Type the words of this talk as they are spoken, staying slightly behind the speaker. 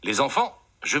Les enfants,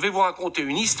 je vais vous raconter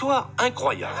une histoire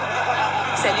incroyable.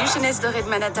 Salut, jeunesse dorée de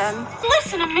Manhattan.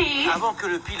 Listen to me. Avant que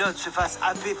le pilote se fasse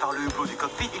happer par le hublot du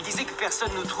cockpit, il disait que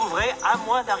personne ne trouverait à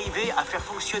moins d'arriver à faire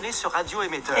fonctionner ce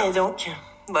radioémetteur. Et donc,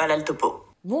 voilà le topo.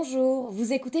 Bonjour,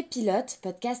 vous écoutez Pilote,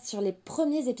 podcast sur les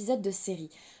premiers épisodes de série.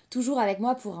 Toujours avec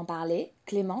moi pour en parler,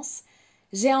 Clémence.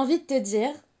 J'ai envie de te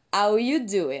dire, how you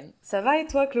doing? Ça va et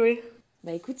toi, Chloé?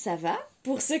 Bah écoute, ça va.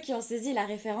 Pour ceux qui ont saisi la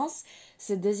référence,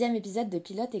 ce deuxième épisode de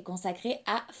Pilote est consacré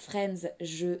à Friends.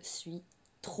 Je suis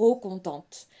trop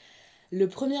contente. Le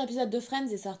premier épisode de Friends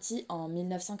est sorti en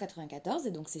 1994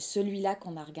 et donc c'est celui-là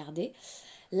qu'on a regardé.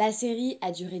 La série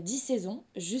a duré 10 saisons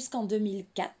jusqu'en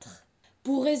 2004.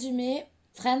 Pour résumer,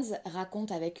 Friends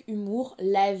raconte avec humour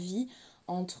la vie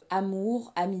entre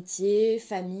amour, amitié,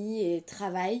 famille et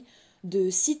travail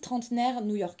de 6 trentenaires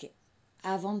new-yorkais.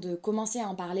 Avant de commencer à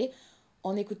en parler,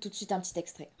 on écoute tout de suite un petit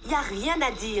extrait. Y a rien à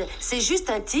dire, c'est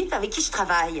juste un type avec qui je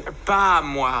travaille. Pas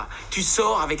moi. Tu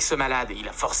sors avec ce malade. Il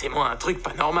a forcément un truc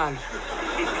pas normal.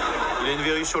 Il a une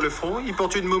verrue sur le front, il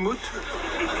porte une moumoute.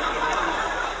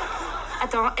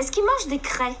 Attends, est-ce qu'il mange des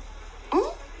craies?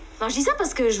 Non, je dis ça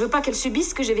parce que je veux pas qu'elle subisse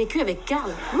ce que j'ai vécu avec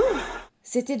Karl.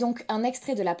 C'était donc un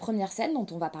extrait de la première scène dont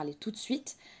on va parler tout de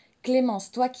suite.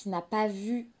 Clémence, toi qui n'as pas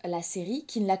vu la série,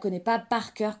 qui ne la connais pas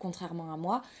par cœur contrairement à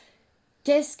moi,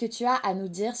 qu'est-ce que tu as à nous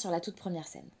dire sur la toute première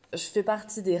scène? Je fais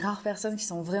partie des rares personnes qui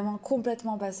sont vraiment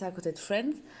complètement passées à côté de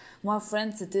Friends. Moi,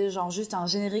 Friends, c'était genre juste un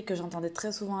générique que j'entendais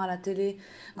très souvent à la télé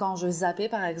quand je zappais,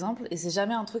 par exemple. Et c'est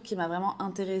jamais un truc qui m'a vraiment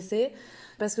intéressée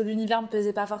parce que l'univers me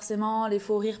plaisait pas forcément, les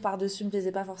faux rires par-dessus me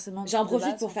plaisaient pas forcément. J'en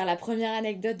profite pour faire la première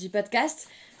anecdote du podcast.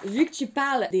 Vu que tu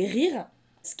parles des rires,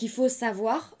 ce qu'il faut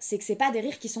savoir, c'est que c'est pas des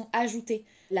rires qui sont ajoutés.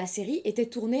 La série était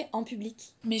tournée en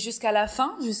public. Mais jusqu'à la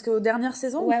fin, jusqu'aux dernières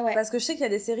saisons. Ouais. Parce que je sais qu'il y a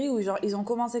des séries où genre, ils ont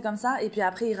commencé comme ça et puis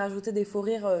après ils rajoutaient des faux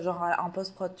rires genre en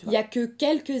post-prod, tu vois. Il y a que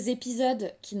quelques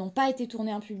épisodes qui n'ont pas été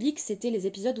tournés en public. C'était les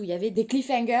épisodes où il y avait des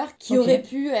cliffhangers qui auraient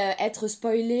pu être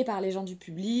spoilés par les gens du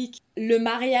public. Le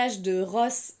mariage de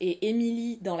Ross et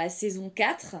Emily dans la saison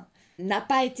 4 n'a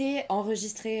pas été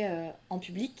enregistré en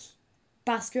public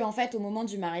parce que en fait, au moment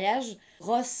du mariage,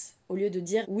 Ross, au lieu de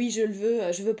dire « oui,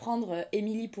 je veux prendre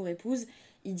Emily pour épouse »,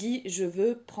 il dit « je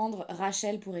veux prendre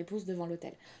Rachel pour épouse devant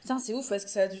l'hôtel ». Putain, c'est ouf parce que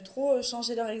ça a dû trop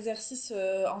changer leur exercice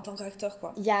en tant qu'acteur,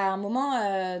 quoi. Il y a un moment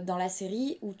dans la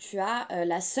série où tu as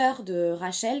la sœur de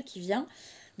Rachel qui vient.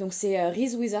 Donc c'est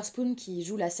Reese Witherspoon qui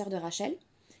joue la sœur de Rachel.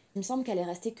 Il me semble qu'elle est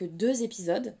restée que 2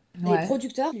 épisodes. Ouais. Les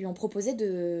producteurs lui ont proposé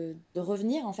de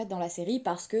revenir en fait dans la série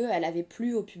parce qu'elle avait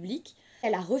plu au public.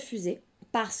 Elle a refusé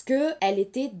parce qu'elle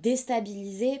était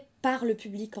déstabilisée par le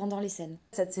public pendant les scènes.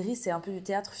 Cette série, c'est un peu du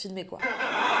théâtre filmé, quoi.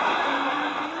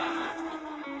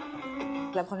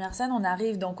 La première scène, on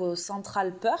arrive donc au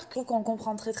Central Perk. Je trouve qu'on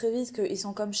comprend très très vite qu'ils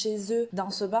sont comme chez eux dans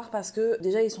ce bar parce que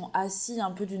déjà ils sont assis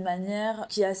un peu d'une manière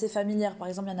qui est assez familière. Par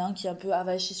exemple, il y en a un qui est un peu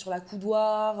avachi sur la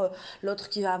coudoir, l'autre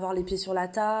qui va avoir les pieds sur la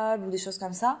table ou des choses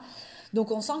comme ça.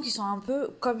 Donc on sent qu'ils sont un peu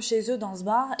comme chez eux dans ce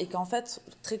bar et qu'en fait,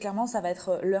 très clairement, ça va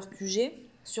être leur QG.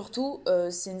 Surtout,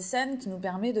 c'est une scène qui nous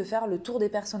permet de faire le tour des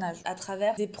personnages à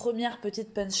travers des premières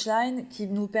petites punchlines qui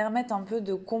nous permettent un peu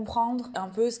de comprendre un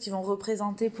peu ce qu'ils vont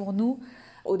représenter pour nous.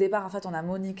 Au départ, en fait, on a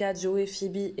Monica, Joey,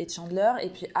 Phoebe et Chandler, et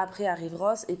puis après arrive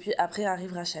Ross, et puis après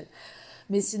arrive Rachel.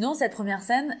 Mais sinon, cette première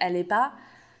scène, elle n'est pas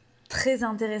très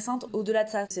intéressante au-delà de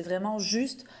ça. C'est vraiment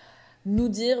juste nous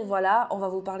dire, voilà, on va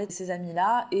vous parler de ces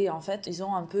amis-là, et en fait, ils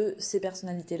ont un peu ces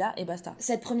personnalités-là, et basta.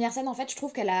 Cette première scène, en fait, je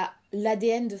trouve qu'elle a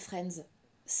l'ADN de Friends.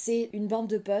 C'est une bande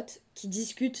de potes qui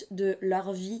discutent de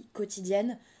leur vie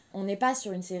quotidienne. On n'est pas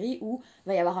sur une série où il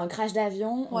va y avoir un crash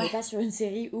d'avion, on n'est pas sur une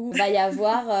série où il va y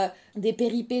avoir des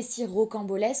péripéties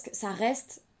rocambolesques, ça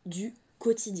reste du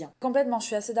quotidien. Complètement, je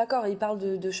suis assez d'accord. Ils parlent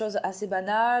de choses assez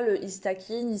banales, ils se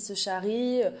taquinent, ils se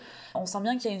charrient. On sent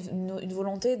bien qu'il y a une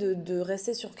volonté de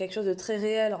rester sur quelque chose de très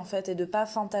réel en fait et de pas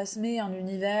fantasmer un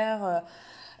univers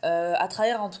à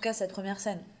travers en tout cas cette première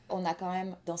scène. On a quand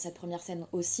même dans cette première scène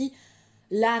aussi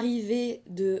l'arrivée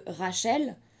de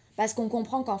Rachel, parce qu'on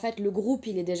comprend qu'en fait le groupe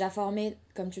il est déjà formé,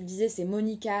 comme tu le disais, c'est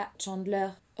Monica, Chandler,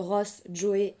 Ross,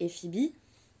 Joey et Phoebe.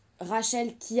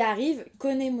 Rachel qui arrive,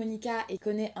 connaît Monica et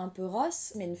connaît un peu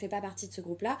Ross, mais ne fait pas partie de ce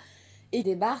groupe-là, et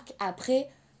débarque après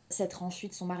s'être enfuie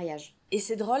de son mariage. Et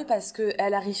c'est drôle parce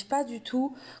qu'elle arrive pas du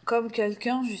tout comme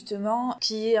quelqu'un justement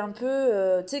qui est un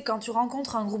peu... tu sais, quand tu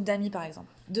rencontres un groupe d'amis par exemple,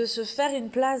 de se faire une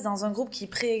place dans un groupe qui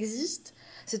préexiste,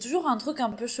 C'est toujours un truc un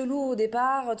peu chelou au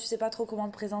départ, tu sais pas trop comment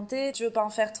te présenter, tu veux pas en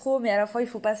faire trop, mais à la fois il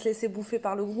faut pas se laisser bouffer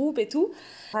par le groupe et tout.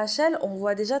 Rachel, on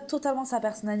voit déjà totalement sa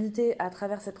personnalité à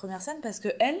travers cette première scène parce que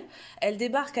elle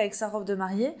débarque avec sa robe de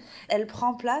mariée, elle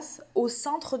prend place au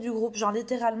centre du groupe, genre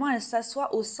littéralement elle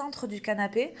s'assoit au centre du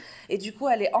canapé et du coup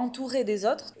elle est entourée des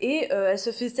autres et elle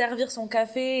se fait servir son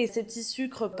café et ses petits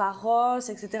sucres par Ross,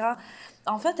 etc.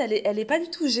 En fait, elle est pas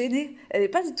du tout gênée, elle est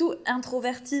pas du tout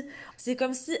introvertie. C'est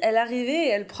comme si elle arrivait et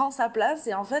elle prend sa place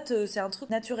et en fait, c'est un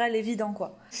truc naturel, évident,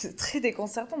 quoi. C'est très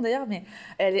déconcertant d'ailleurs, mais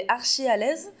elle est archi à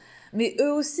l'aise, mais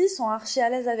eux aussi sont archi à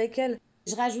l'aise avec elle.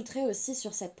 Je rajouterais aussi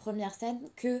sur cette première scène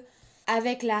que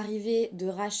avec l'arrivée de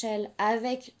Rachel,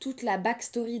 avec toute la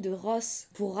backstory de Ross,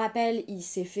 pour rappel, il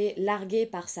s'est fait larguer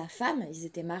par sa femme, ils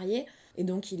étaient mariés, et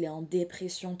donc il est en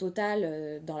dépression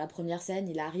totale. Dans la première scène,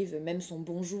 il arrive, même son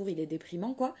bonjour, il est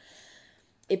déprimant, quoi.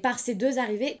 Et par ces deux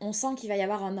arrivées, on sent qu'il va y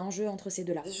avoir un enjeu entre ces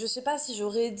deux-là. Je sais pas si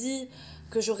j'aurais dit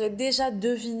que j'aurais déjà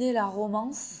deviné la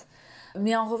romance,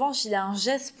 mais en revanche, il a un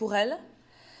geste pour elle,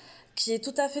 qui est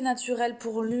tout à fait naturel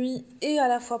pour lui et à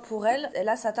la fois pour elle. Elle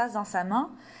a sa tasse dans sa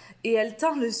main, et elle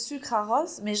tend le sucre à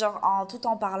Ross, mais genre tout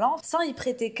en parlant, sans y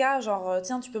prêter cas, genre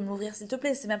tiens, tu peux me l'ouvrir s'il te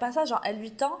plaît. C'est même pas ça, genre elle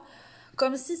lui tend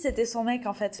comme si c'était son mec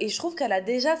en fait. Et je trouve qu'elle a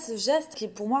déjà ce geste qui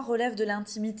pour moi relève de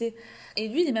l'intimité. Et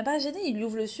lui il est même pas gêné, il lui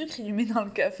ouvre le sucre, il lui met dans le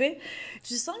café.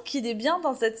 Tu sens qu'il est bien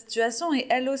dans cette situation et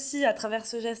elle aussi à travers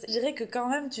ce geste. Je dirais que quand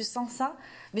même tu sens ça.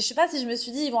 Mais je sais pas si je me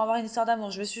suis dit ils vont avoir une histoire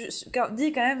d'amour. Je me suis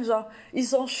dit quand même genre ils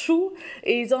sont choux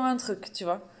et ils ont un truc, tu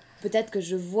vois. Peut-être que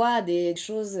je vois des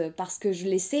choses parce que je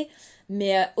les sais,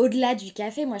 mais au-delà du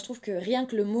café, moi je trouve que rien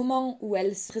que le moment où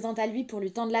elle se présente à lui pour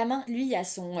lui tendre la main, lui il y a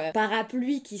son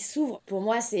parapluie qui s'ouvre. Pour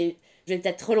moi c'est, je vais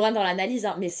peut-être trop loin dans l'analyse,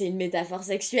 hein, mais c'est une métaphore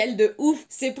sexuelle de ouf.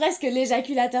 C'est presque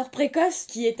l'éjaculateur précoce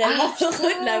qui est tellement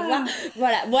heureux de la voir.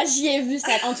 Voilà, moi j'y ai vu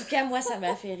ça. En tout cas moi ça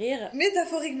m'a fait rire.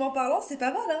 Métaphoriquement parlant c'est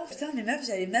pas mal hein. Putain mais meuf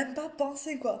j'avais même pas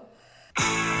pensé quoi.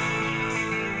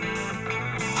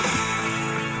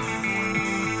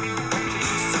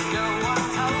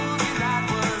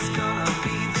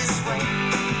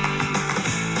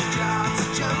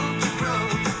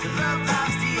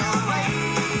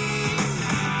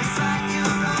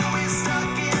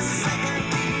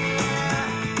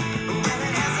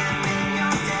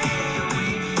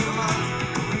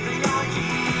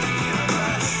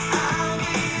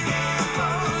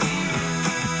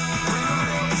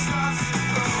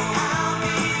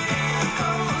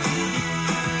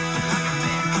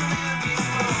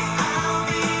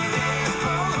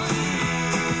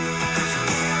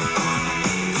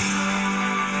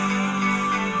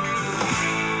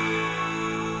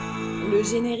 Le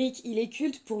générique, il est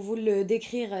culte. Pour vous le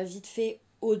décrire vite fait,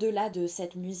 au-delà de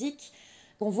cette musique,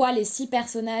 on voit les 6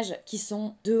 personnages qui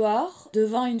sont dehors,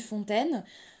 devant une fontaine.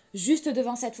 Juste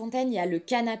devant cette fontaine, il y a le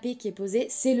canapé qui est posé.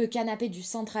 C'est le canapé du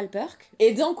Central Perk.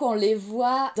 Et donc, on les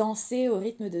voit danser au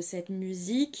rythme de cette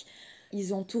musique.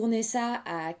 Ils ont tourné ça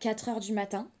à 4h du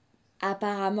matin.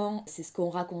 Apparemment, c'est ce qu'ont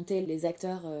raconté les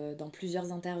acteurs dans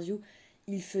plusieurs interviews,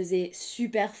 il faisait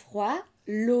super froid.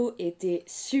 L'eau était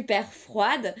super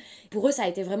froide. Pour eux, ça a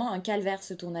été vraiment un calvaire,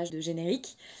 ce tournage de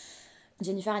générique.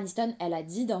 Jennifer Aniston, elle a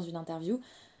dit dans une interview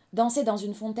 « Danser dans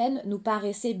une fontaine nous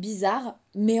paraissait bizarre,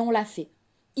 mais on l'a fait. »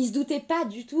 Ils se doutaient pas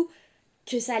du tout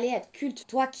que ça allait être culte.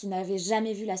 Toi qui n'avais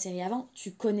jamais vu la série avant,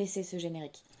 tu connaissais ce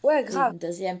générique. Ouais, grave. Et une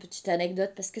deuxième petite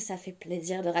anecdote, parce que ça fait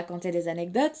plaisir de raconter des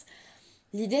anecdotes.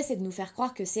 L'idée, c'est de nous faire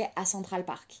croire que c'est à Central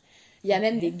Park. Il y a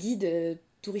même des guides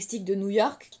touristiques de New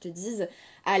York qui te disent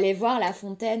 « Allez voir la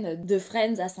fontaine de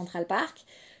Friends à Central Park ».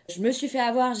 Je me suis fait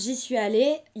avoir, j'y suis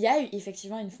allée. Il y a eu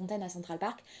effectivement une fontaine à Central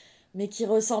Park, mais qui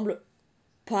ressemble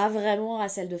pas vraiment à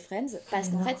celle de Friends, parce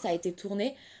qu'en fait, ça a été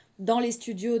tourné dans les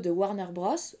studios de Warner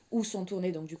Bros, où sont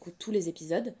tournés donc du coup tous les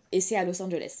épisodes, et c'est à Los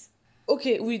Angeles. Ok,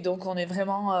 oui, donc on est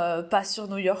vraiment pas sur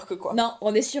New York, quoi. Non,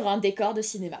 on est sur un décor de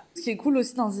cinéma. Ce qui est cool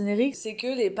aussi dans le générique, c'est que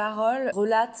les paroles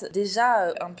relatent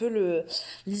déjà un peu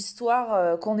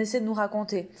l'histoire qu'on essaie de nous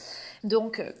raconter.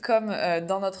 Donc, comme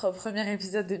dans notre premier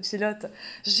épisode de Pilote,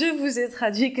 je vous ai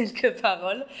traduit quelques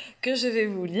paroles que je vais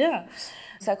vous lire.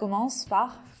 Ça commence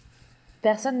par «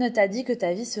 Personne ne t'a dit que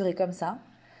ta vie serait comme ça.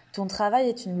 Ton travail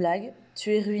est une blague,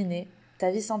 tu es ruiné,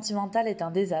 ta vie sentimentale est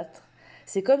un désastre.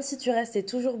 C'est comme si tu restais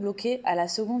toujours bloqué à la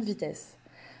seconde vitesse.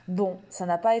 Bon, ça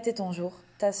n'a pas été ton jour,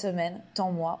 ta semaine,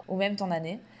 ton mois ou même ton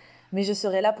année, mais je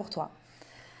serai là pour toi. »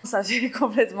 Ça fait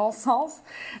complètement sens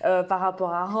par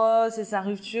rapport à Ross et sa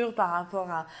rupture, par rapport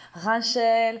à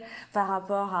Rachel, par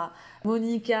rapport à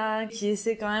Monica qui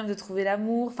essaie quand même de trouver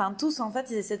l'amour. Enfin, tous en fait,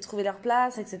 ils essaient de trouver leur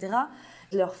place, etc.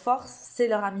 Leur force, c'est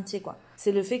leur amitié, quoi.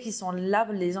 C'est le fait qu'ils sont là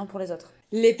les uns pour les autres.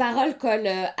 Les paroles collent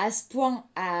à ce point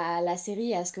à la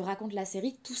série et à ce que raconte la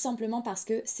série, tout simplement parce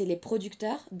que c'est les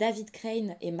producteurs, David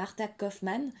Crane et Martha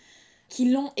Kaufman, qui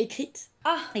l'ont écrite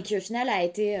et qui au final a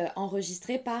été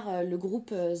enregistrée par le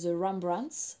groupe The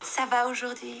Rembrandts. Ça va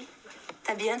aujourd'hui?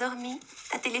 T'as bien dormi?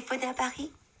 T'as téléphoné à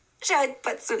Paris? J'arrête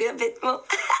pas de sourire bêtement.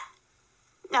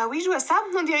 Ah oui, je vois ça.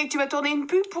 On dirait que tu vas tourner une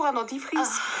pub pour un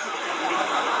dentifrice.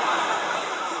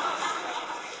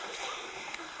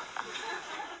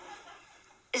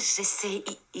 Je sais,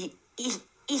 il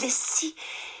est si...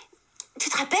 Tu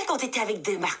te rappelles quand t'étais avec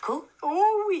De Marco? Oh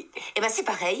oui. Eh ben c'est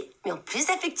pareil, mais en plus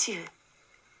affectueux.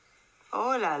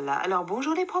 Oh là là, alors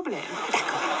bonjour les problèmes.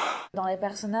 Dans les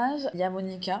personnages, il y a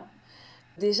Monica.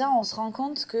 Déjà, on se rend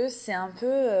compte que c'est un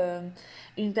peu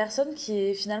une personne qui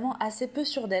est finalement assez peu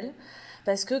sûre d'elle.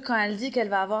 Parce que quand elle dit qu'elle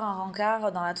va avoir un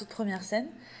rencard dans la toute première scène,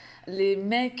 les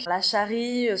mecs la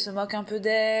charrient, se moquent un peu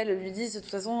d'elle, lui disent de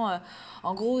toute façon,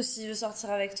 en gros, s'il veut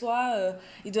sortir avec toi,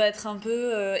 il doit être un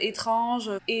peu étrange.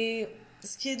 Et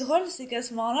ce qui est drôle, c'est qu'à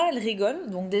ce moment-là, elle rigole.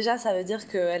 Donc déjà, ça veut dire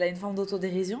qu'elle a une forme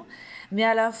d'autodérision. Mais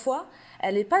à la fois,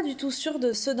 elle n'est pas du tout sûre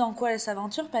de ce dans quoi elle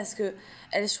s'aventure parce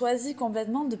qu'elle choisit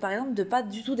complètement, par exemple, de pas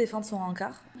du tout défendre son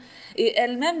rencard. Et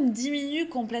elle-même diminue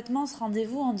complètement ce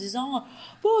rendez-vous en disant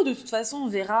 « Bon, de toute façon, on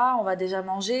verra, on va déjà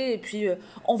manger et puis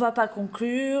on va pas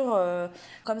conclure. »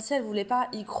 Comme si elle voulait pas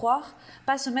y croire,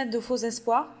 pas se mettre de faux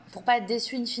espoirs pour pas être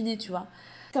déçue in fine, tu vois.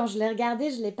 Quand je l'ai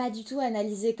regardée, je l'ai pas du tout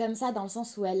analysée comme ça, dans le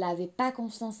sens où elle n'avait pas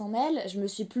confiance en elle. Je me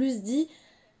suis plus dit,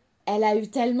 elle a eu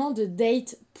tellement de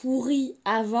dates pourries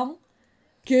avant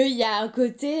qu'il y a un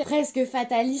côté presque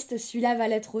fataliste, celui-là va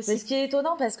l'être aussi. Mais ce qui est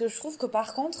étonnant, parce que je trouve que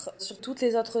par contre, sur toutes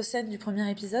les autres scènes du premier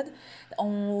épisode,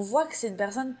 on voit que c'est une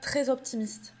personne très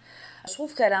optimiste. Je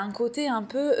trouve qu'elle a un côté un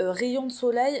peu rayon de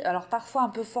soleil, alors parfois un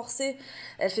peu forcé.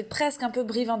 Elle fait presque un peu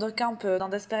Brie Van de Kamp dans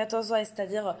Desperate Housewives,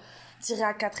 c'est-à-dire tirée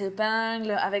à 4 épingles,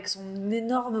 avec son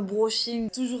énorme brushing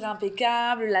toujours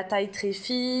impeccable, la taille très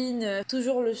fine,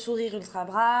 toujours le sourire ultra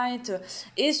bright,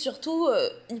 et surtout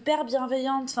hyper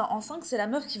bienveillante. Enfin, on sent que c'est la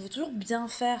meuf qui veut toujours bien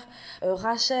faire.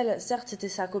 Rachel, certes, c'était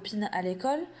sa copine à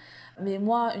l'école, mais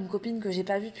moi, une copine que j'ai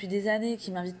pas vue depuis des années,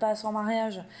 qui m'invite pas à son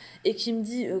mariage, et qui me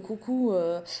dit « Coucou,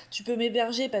 tu peux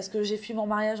m'héberger parce que j'ai fui mon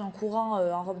mariage en courant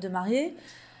en robe de mariée »,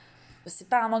 c'est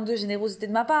pas un manque de générosité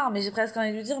de ma part, mais j'ai presque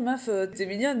envie de lui dire « Meuf, t'es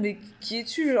mignonne, mais qui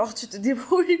es-tu? Genre, tu te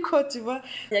débrouilles, quoi, tu vois ?»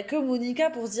 Il y a que Monica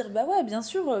pour se dire « Bah ouais, bien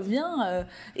sûr, viens. »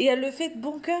 Et elle le fait de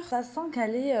bon cœur. Ça sent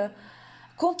qu'elle est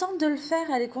contente de le faire,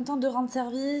 elle est contente de rendre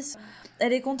service,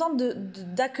 elle est contente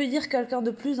d'accueillir quelqu'un de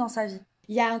plus dans sa vie.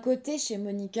 Il y a un côté chez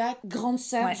Monica, grande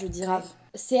sœur, Ouais, je dirais. grave.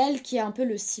 C'est elle qui est un peu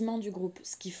le ciment du groupe.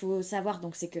 Ce qu'il faut savoir,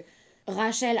 donc, c'est que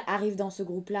Rachel arrive dans ce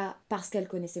groupe-là parce qu'elle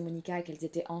connaissait Monica et qu'elles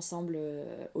étaient ensemble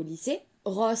au lycée.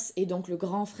 Ross est donc le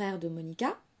grand frère de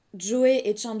Monica. Joey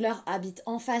et Chandler habitent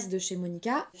en face de chez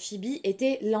Monica. Phoebe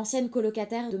était l'ancienne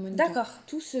colocataire de Monica. D'accord.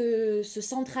 Tout se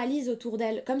centralise autour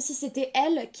d'elle, comme si c'était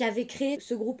elle qui avait créé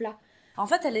ce groupe-là. En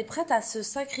fait, elle est prête à se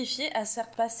sacrifier, à se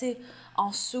faire passer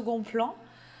en second plan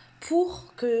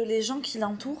pour que les gens qui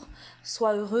l'entourent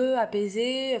soient heureux,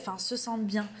 apaisés, enfin se sentent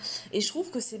bien. Et je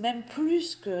trouve que c'est même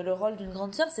plus que le rôle d'une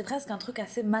grande sœur, c'est presque un truc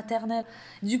assez maternel.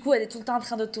 Du coup, elle est tout le temps en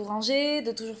train de tout ranger,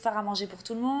 de toujours faire à manger pour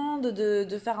tout le monde,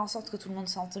 de faire en sorte que tout le monde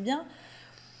se sente bien.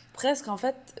 Presque, en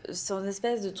fait, c'est une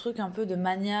espèce de truc un peu de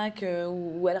maniaque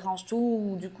où elle range tout,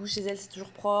 où du coup, chez elle, c'est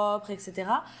toujours propre, etc.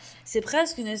 C'est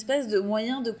presque une espèce de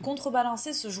moyen de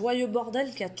contrebalancer ce joyeux bordel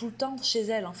qu'il y a tout le temps chez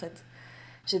elle, en fait.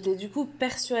 J'étais du coup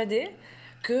persuadée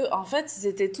que en fait ils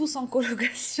étaient tous en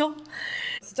colocation.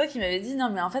 C'est toi qui m'avais dit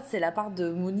non mais en fait c'est la part de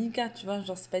Monica, tu vois,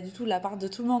 genre c'est pas du tout la part de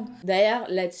tout le monde. D'ailleurs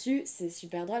là-dessus c'est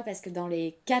super drôle parce que dans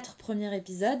les 4 premiers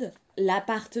épisodes,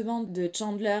 l'appartement de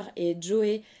Chandler et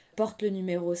Joey porte le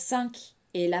numéro 5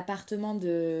 et l'appartement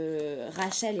de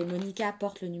Rachel et Monica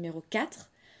porte le numéro 4.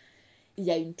 Il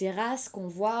y a une terrasse qu'on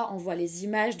voit, on voit les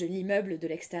images de l'immeuble de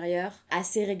l'extérieur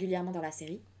assez régulièrement dans la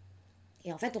série.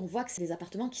 Et en fait, on voit que c'est des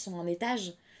appartements qui sont en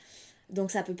étage.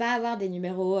 Donc ça peut pas avoir des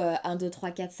numéros 1, 2,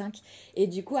 3, 4, 5. Et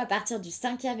du coup, à partir du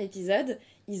 5e épisode,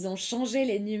 ils ont changé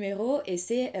les numéros et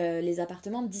c'est les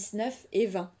appartements 19 et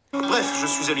 20. Bref, je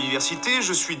suis à l'université,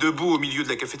 je suis debout au milieu de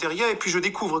la cafétéria et puis je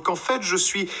découvre qu'en fait, je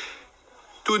suis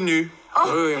tout nu. Oh,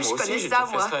 Oui, moi je aussi, connais j'ai ça, déjà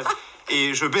fait moi. ce rêve.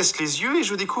 Et je baisse les yeux et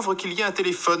je découvre qu'il y a un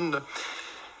téléphone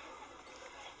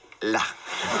là.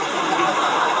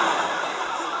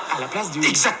 À la place du...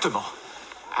 Exactement.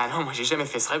 Ah non, moi j'ai jamais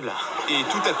fait ce rêve-là. Et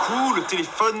tout à coup, le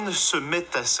téléphone se met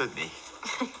à sonner.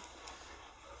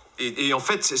 Et en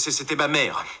fait, c'était ma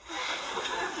mère.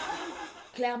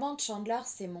 Clairement, Chandler,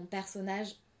 c'est mon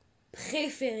personnage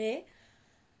préféré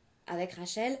avec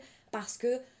Rachel parce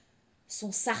que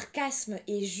son sarcasme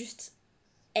est juste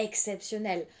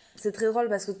exceptionnel. C'est très drôle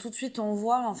parce que tout de suite on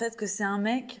voit en fait que c'est un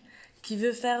mec qui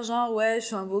veut faire genre ouais je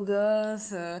suis un beau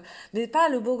gosse, mais pas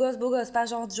le beau gosse, pas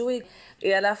genre Joey.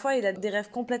 Et à la fois il a des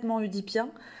rêves complètement oedipiens.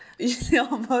 Il est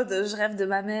en mode je rêve de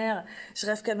ma mère, je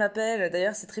rêve qu'elle m'appelle.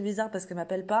 D'ailleurs c'est très bizarre parce qu'elle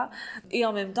m'appelle pas. Et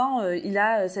en même temps il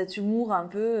a cet humour un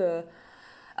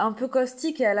peu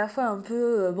caustique et à la fois un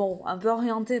peu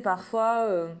orienté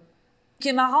parfois, qui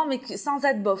est marrant mais sans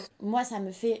être bof. Moi ça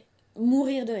me fait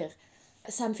mourir de rire.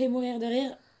 Ça me fait mourir de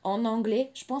rire en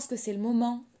anglais. Je pense que c'est le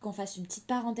moment qu'on fasse une petite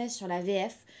parenthèse sur la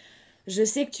VF. Je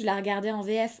sais que tu l'as regardé en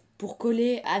VF pour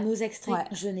coller à nos extraits. Ouais.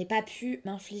 Je n'ai pas pu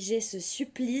m'infliger ce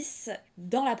supplice.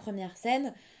 Dans la première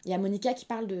scène, il y a Monica qui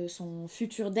parle de son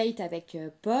futur date avec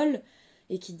Paul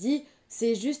et qui dit «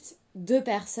 c'est juste 2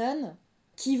 personnes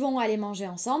qui vont aller manger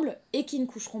ensemble et qui ne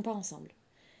coucheront pas ensemble ».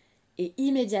 Et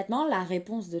immédiatement, la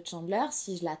réponse de Chandler,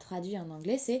 si je la traduis en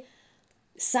anglais, c'est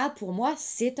 « ça, pour moi,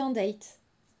 c'est un date ».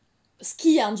 Ce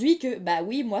qui induit que, bah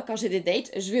oui, moi, quand j'ai des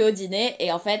dates, je vais au dîner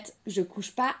et en fait, je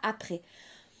couche pas après.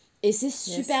 Et c'est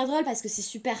super drôle parce que c'est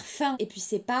super fin. Et puis,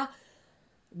 c'est pas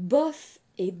bof.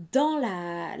 Et dans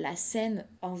la scène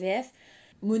en VF,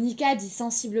 Monica dit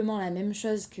sensiblement la même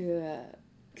chose que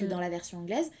dans la version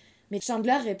anglaise. Mais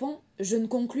Chandler répond « je ne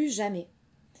conclus jamais ».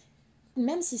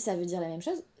 Même si ça veut dire la même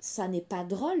chose, ça n'est pas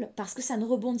drôle parce que ça ne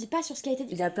rebondit pas sur ce qui a été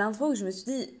dit. Il y a plein de fois où je me suis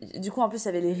dit, du coup en plus il y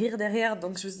avait les rires derrière,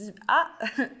 donc je me suis dit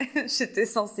j'étais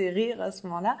censée rire à ce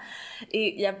moment-là.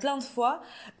 Et il y a plein de fois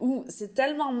où c'est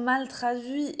tellement mal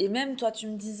traduit et même toi tu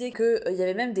me disais que il y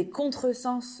avait même des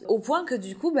contresens au point que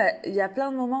du coup il y a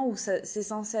plein de moments où c'est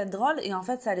censé être drôle et en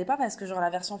fait ça allait pas parce que genre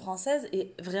la version française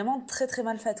est vraiment très très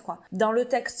mal faite quoi. Dans le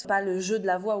texte, pas le jeu de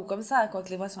la voix ou comme ça, quoique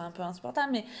les voix sont un peu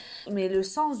insupportables, mais le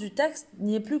sens du texte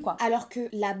n'y est plus quoi. Alors que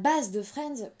la base de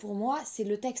Friends, pour moi, c'est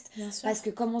le texte. Bien sûr. Parce que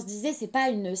comme on se disait, c'est pas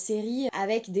une série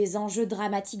avec des enjeux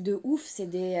dramatiques de ouf, c'est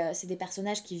des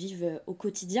personnages qui vivent au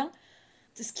quotidien.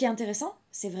 Ce qui est intéressant,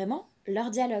 c'est vraiment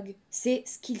leur dialogue. C'est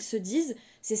ce qu'ils se disent,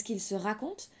 c'est ce qu'ils se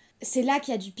racontent. C'est là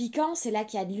qu'il y a du piquant, c'est là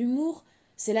qu'il y a de l'humour,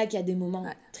 c'est là qu'il y a des moments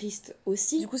tristes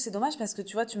aussi. Du coup, c'est dommage parce que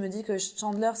tu vois, tu me dis que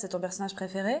Chandler, c'est ton personnage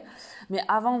préféré. Mais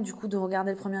avant, du coup, de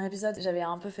regarder le premier épisode, j'avais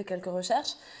un peu fait quelques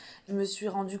recherches. Je me suis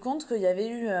rendu compte qu'il y avait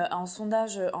eu un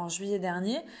sondage en juillet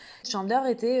dernier. Chandler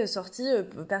était sorti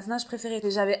personnage préféré. Et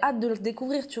j'avais hâte de le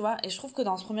découvrir, tu vois. Et je trouve que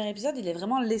dans ce premier épisode, il est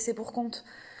vraiment laissé pour compte.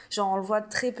 Genre, on le voit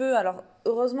très peu. Alors,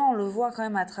 heureusement, on le voit quand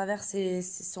même à travers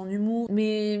son humour.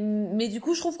 Mais du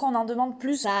coup, je trouve qu'on en demande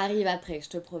plus. Ça arrive après, je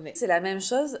te promets. C'est la même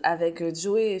chose avec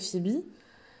Joey et Phoebe.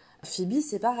 Phoebe,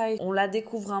 c'est pareil. On la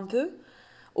découvre un peu.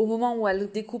 Au moment où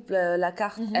elle découpe la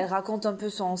carte, elle raconte un peu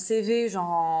son CV,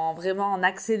 genre vraiment en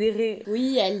accéléré.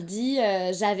 Oui, elle dit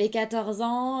j'avais 14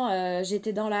 ans,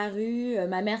 j'étais dans la rue,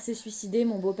 ma mère s'est suicidée,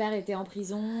 mon beau-père était en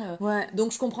prison.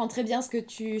 Donc je comprends très bien ce que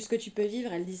tu peux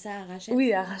vivre. Elle dit ça à Rachel.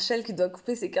 Oui, à Rachel qui doit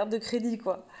couper ses cartes de crédit,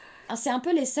 quoi. C'est un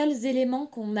peu les seuls éléments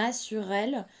qu'on a sur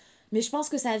elle. Mais je pense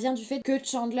que ça vient du fait que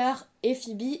Chandler et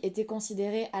Phoebe étaient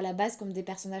considérés à la base comme des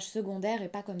personnages secondaires et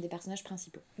pas comme des personnages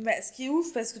principaux. Ce qui est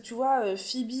ouf, parce que tu vois,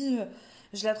 Phoebe,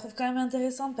 je la trouve quand même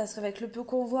intéressante parce qu'avec le peu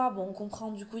qu'on voit, on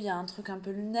comprend du coup, il y a un truc un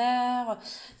peu lunaire,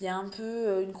 il y a un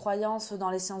peu une croyance dans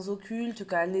les sciences occultes,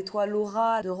 quand elle nettoie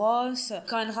l'aura de Ross,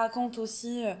 quand elle raconte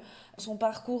aussi son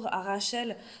parcours à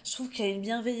Rachel, je trouve qu'il y a une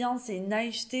bienveillance et une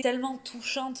naïveté tellement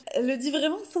touchante. Elle le dit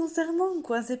vraiment sincèrement,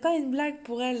 quoi. C'est pas une blague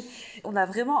pour elle. On a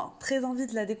vraiment très envie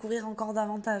de la découvrir encore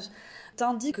davantage.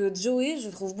 Tandis que Joey, je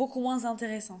trouve beaucoup moins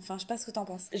intéressant. Enfin, je sais pas ce que t'en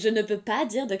penses. Je ne peux pas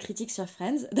dire de critique sur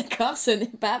Friends, d'accord ? Ce n'est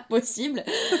pas possible.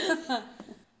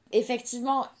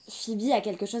 Effectivement, Phoebe a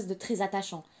quelque chose de très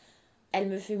attachant. Elle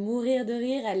me fait mourir de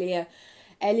rire,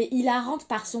 elle est hilarante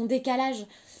par son décalage.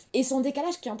 Et son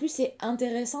décalage qui en plus est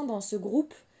intéressant dans ce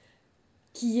groupe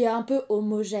qui est un peu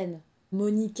homogène.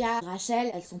 Monica, Rachel,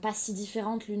 elles sont pas si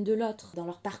différentes l'une de l'autre. Dans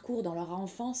leur parcours, dans leur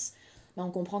enfance, on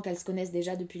comprend qu'elles se connaissent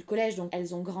déjà depuis le collège, donc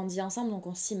elles ont grandi ensemble, donc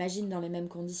on s'imagine dans les mêmes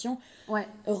conditions. Ouais.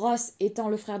 Ross étant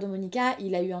le frère de Monica,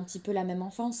 il a eu un petit peu la même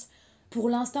enfance. Pour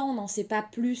l'instant, on n'en sait pas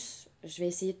plus. Je vais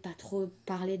essayer de pas trop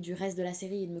parler du reste de la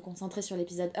série et de me concentrer sur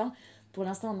l'épisode 1. Pour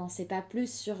l'instant, on n'en sait pas plus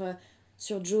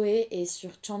sur Joey et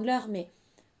sur Chandler, mais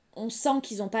on sent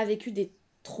qu'ils n'ont pas vécu des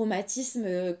traumatismes.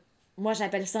 Moi,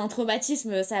 j'appelle ça un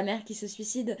traumatisme. Sa mère qui se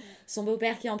suicide, son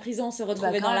beau-père qui est en prison, se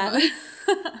retrouver dans la rue.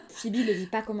 Phoebe le vit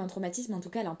pas comme un traumatisme. En tout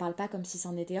cas, elle en parle pas comme si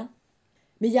c'en était un.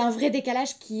 Mais il y a un vrai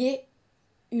décalage qui est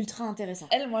ultra intéressant.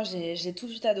 Elle, moi, j'ai tout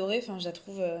de suite adoré. Enfin, je la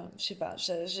trouve, je sais pas.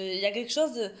 Il y a quelque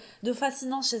chose de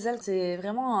fascinant chez elle. C'est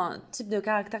vraiment un type de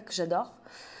caractère que j'adore.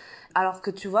 Alors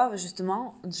que tu vois,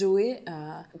 justement, Joey,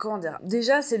 comment dire,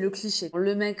 déjà c'est le cliché.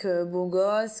 Le mec beau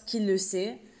gosse, qui le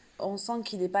sait, On sent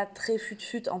qu'il n'est pas très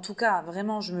fut-fut. En tout cas,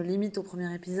 vraiment, je me limite au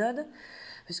premier épisode.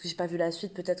 Parce que j'ai pas vu la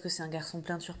suite, peut-être que c'est un garçon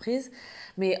plein de surprises.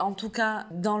 Mais en tout cas,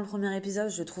 dans le premier épisode,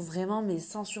 je le trouve vraiment, mais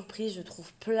sans surprise, je le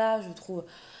trouve plat, je trouve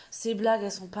ses blagues,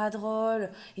 elles sont pas drôles.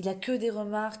 Il a que des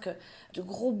remarques de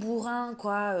gros bourrins,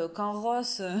 quoi. Quand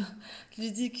Ross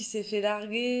lui dit qu'il s'est fait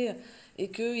larguer et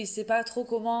qu'il sait pas trop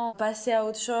comment passer à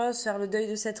autre chose, faire le deuil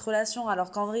de cette relation,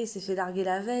 alors qu'en vrai, il s'est fait larguer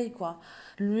la veille, quoi.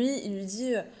 Lui, il lui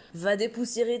dit « Va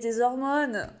dépoussiérer tes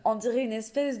hormones !» On dirait une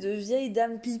espèce de vieille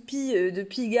dame pipi de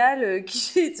Pigalle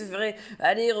qui te ferait «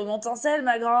 Allez, remonte en selle,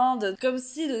 ma grande !» Comme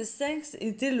si le sexe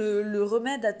était le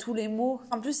remède à tous les maux.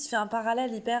 En plus, il fait un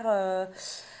parallèle hyper...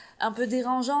 un peu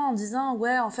dérangeant en disant «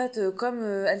 Ouais, en fait, comme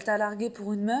elle t'a largué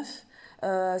pour une meuf,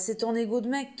 c'est ton ego de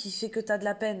mec qui fait que t'as de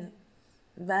la peine. »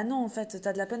 Bah non, en fait,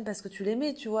 t'as de la peine parce que tu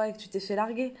l'aimais, tu vois, et que tu t'es fait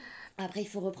larguer. Après, il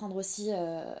faut reprendre aussi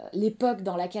l'époque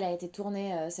dans laquelle a été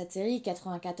tournée cette série,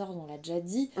 94, on l'a déjà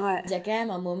dit. Ouais. Il y a quand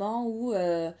même un moment où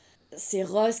c'est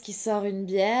Ross qui sort une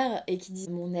bière et qui dit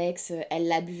 « Mon ex, elle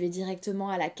l'a buvée directement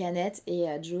à la canette » et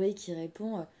Joey qui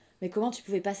répond « Mais comment tu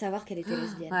pouvais pas savoir qu'elle était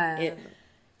lesbienne ?» Ouais.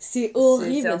 C'est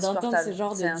horrible c'est d'entendre ce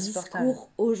genre c'est de insupportable. discours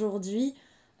aujourd'hui.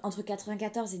 Entre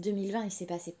 94 et 2020, il s'est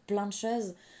passé plein de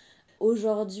choses.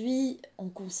 Aujourd'hui, on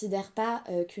considère pas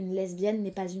qu'une lesbienne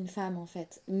n'est pas une femme, en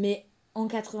fait. Mais en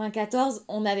 94,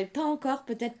 on n'avait pas encore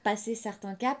peut-être passé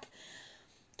certains caps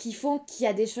qui font qu'il y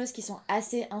a des choses qui sont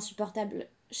assez insupportables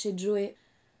chez Joey.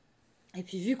 Et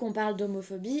puis, vu qu'on parle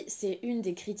d'homophobie, c'est une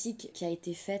des critiques qui a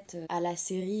été faite à la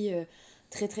série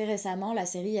très très récemment. La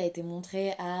série a été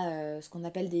montrée à ce qu'on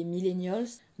appelle des millennials,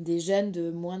 des jeunes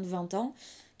de moins de 20 ans,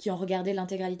 qui ont regardé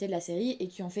l'intégralité de la série et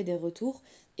qui ont fait des retours.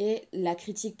 Et la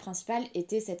critique principale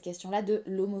était cette question-là de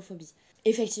l'homophobie.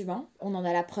 Effectivement, on en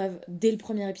a la preuve dès le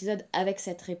premier épisode avec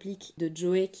cette réplique de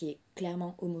Joey qui est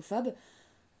clairement homophobe.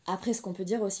 Après, ce qu'on peut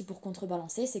dire aussi pour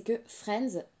contrebalancer, c'est que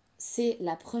Friends, c'est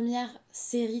la première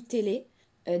série télé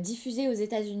diffusée aux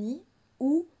États-Unis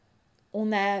où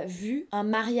on a vu un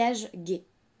mariage gay.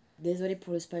 Désolée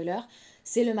pour le spoiler,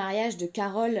 c'est le mariage de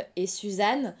Carol et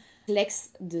Suzanne,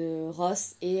 l'ex de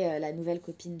Ross et la nouvelle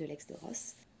copine de l'ex de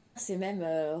Ross. C'est même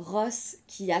Ross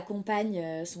qui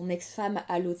accompagne son ex-femme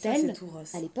à l'hôtel. Ça, c'est tout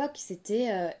Ross. À l'époque,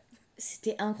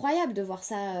 c'était incroyable de voir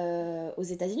ça aux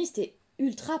États-Unis. C'était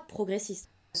ultra progressiste.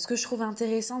 Ce que je trouve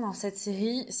intéressant dans cette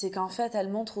série, c'est qu'en fait, elle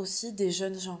montre aussi des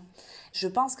jeunes gens. Je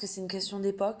pense que c'est une question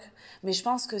d'époque, mais je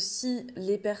pense que si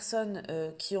les personnes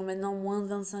qui ont maintenant moins de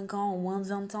 25 ans ou moins de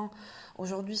 20 ans,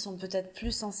 aujourd'hui sont peut-être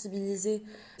plus sensibilisées,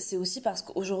 c'est aussi parce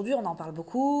qu'aujourd'hui on en parle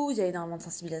beaucoup, il y a énormément de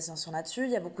sensibilisation là-dessus,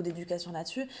 il y a beaucoup d'éducation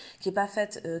là-dessus, qui n'est pas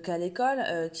faite qu'à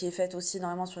l'école, qui est faite aussi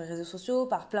énormément sur les réseaux sociaux,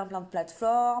 par plein de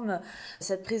plateformes.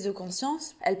 Cette prise de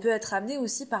conscience, elle peut être amenée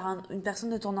aussi par une personne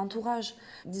de ton entourage.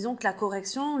 Disons que la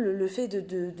correction, le fait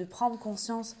de prendre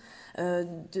conscience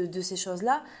de ces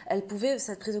choses-là,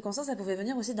 cette prise de conscience, elle pouvait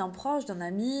venir aussi d'un proche, d'un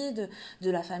ami, de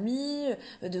la famille,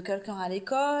 de quelqu'un à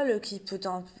l'école qui peut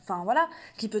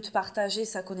te partager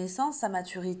sa connaissance, sa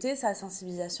maturité, sa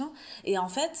sensibilisation. Et en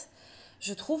fait,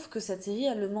 je trouve que cette série,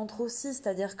 elle le montre aussi,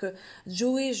 c'est-à-dire que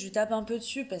Joey, je lui tape un peu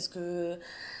dessus parce que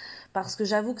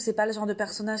j'avoue que c'est pas le genre de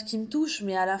personnage qui me touche,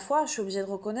 mais à la fois, je suis obligée de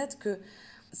reconnaître que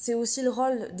c'est aussi le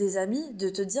rôle des amis de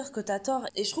te dire que t'as tort.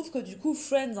 Et je trouve que du coup,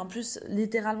 Friends, en plus,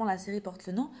 littéralement la série porte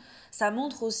le nom, ça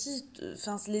montre aussi,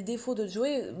 les défauts de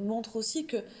Joey montrent aussi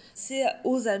que c'est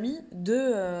aux amis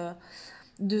de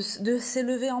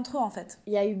s'élever entre eux, en fait.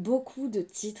 Il y a eu beaucoup de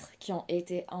titres qui ont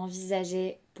été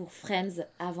envisagés pour Friends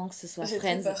avant que ce soit J'ai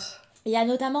Friends. très peur. Il y a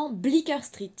notamment Bleecker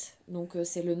Street, donc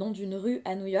c'est le nom d'une rue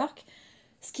à New York,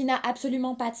 ce qui n'a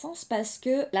absolument pas de sens parce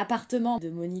que l'appartement de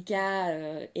Monica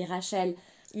et Rachel,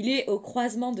 il est au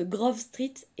croisement de Grove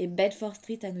Street et Bedford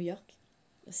Street à New York.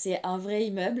 C'est un vrai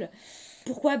immeuble.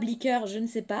 Pourquoi Bleecker, je ne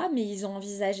sais pas, mais ils ont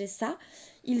envisagé ça.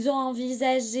 Ils ont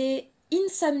envisagé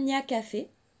Insomnia Café.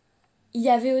 Il y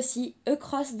avait aussi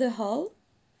Across the Hall,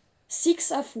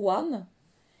 Six of One,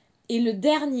 et le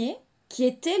dernier, qui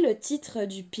était le titre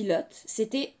du pilote,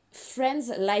 c'était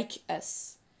Friends Like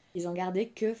Us. Ils ont gardé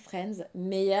que Friends,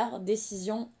 meilleure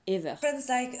décision ever. Friends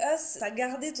Like Us, ça a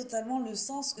gardé totalement le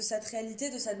sens de cette réalité,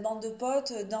 de cette bande de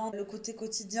potes, dans le côté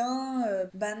quotidien,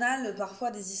 banal, parfois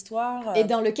des histoires. Et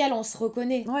dans lequel on se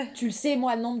reconnaît. Ouais. Tu le sais,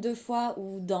 moi, le nombre de fois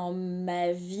où dans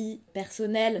ma vie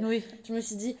personnelle, Oui. je me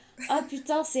suis dit « Oh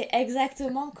putain, c'est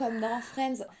exactement comme dans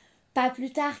Friends ». Pas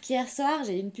plus tard qu'hier soir,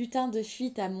 j'ai une putain de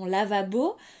fuite à mon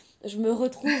lavabo. Je me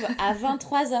retrouve à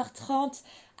 23h30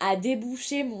 à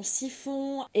déboucher mon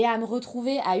siphon et à me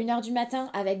retrouver à 1h du matin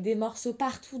avec des morceaux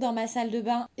partout dans ma salle de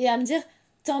bain et à me dire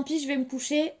tant pis, je vais me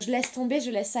coucher, je laisse tomber,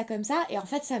 je laisse ça comme ça. Et en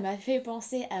fait, ça m'a fait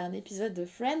penser à un épisode de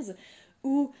Friends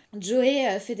où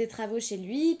Joey fait des travaux chez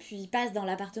lui, puis il passe dans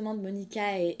l'appartement de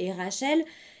Monica et Rachel.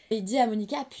 Il dit à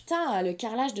Monica, putain, le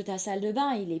carrelage de ta salle de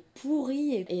bain, il est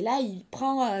pourri. Et là, il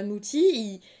prend un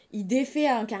outil, il défait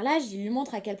un carrelage, il lui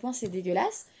montre à quel point c'est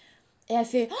dégueulasse. Et elle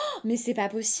fait, oh, mais c'est pas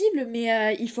possible,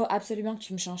 mais il faut absolument que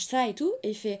tu me changes ça et tout. Et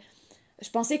il fait, je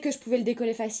pensais que je pouvais le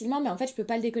décoller facilement, mais en fait, je peux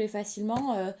pas le décoller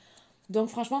facilement. Donc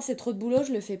franchement, c'est trop de boulot,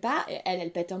 je le fais pas. Et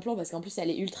elle pète un plomb parce qu'en plus, elle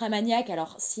est ultra maniaque.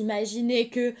 Alors, s'imaginer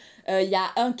que y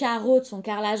a un carreau de son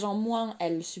carrelage en moins,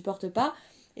 elle le supporte pas.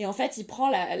 Et en fait, il prend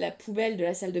la poubelle de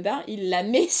la salle de bain, il la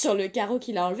met sur le carreau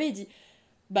qu'il a enlevé, il dit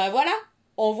bah voilà,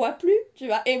 on voit plus, tu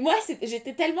vois. Et moi,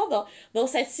 j'étais tellement dans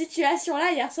cette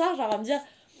situation-là hier soir, genre à me dire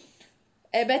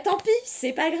eh ben tant pis,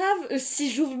 c'est pas grave, si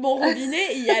j'ouvre mon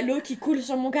robinet, il y a l'eau qui coule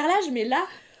sur mon carrelage, mais là,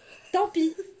 tant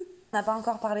pis. On n'a pas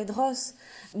encore parlé de Ross.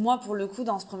 Moi, pour le coup,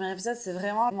 dans ce premier épisode, c'est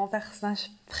vraiment mon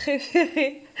personnage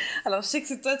préféré. Alors, je sais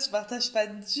que toi, tu partages pas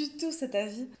du tout cet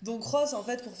avis. Donc, Ross, en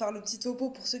fait, pour faire le petit topo,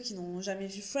 pour ceux qui n'ont jamais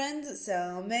vu Friends, c'est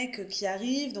un mec qui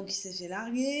arrive, donc il s'est fait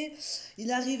larguer. Il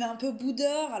arrive un peu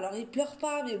boudeur, alors il pleure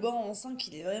pas, mais bon, on sent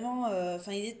qu'il est vraiment...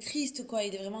 il est triste, quoi.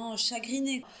 Il est vraiment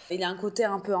chagriné. Il a un côté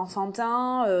un peu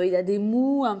enfantin, il a des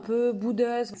mous un peu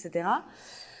boudeuses, etc.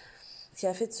 Ce qui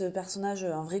a fait de ce personnage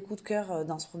un vrai coup de cœur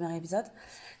dans ce premier épisode,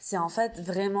 c'est en fait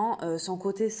vraiment son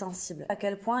côté sensible. À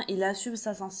quel point il assume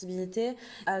sa sensibilité,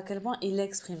 à quel point il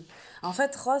l'exprime. En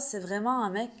fait, Ross, c'est vraiment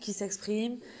un mec qui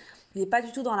s'exprime. Il n'est pas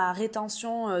du tout dans la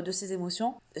rétention de ses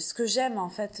émotions. Ce que j'aime en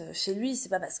fait chez lui, c'est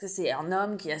pas parce que c'est un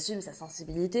homme qui assume sa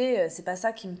sensibilité, c'est pas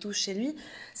ça qui me touche chez lui.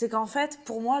 C'est qu'en fait,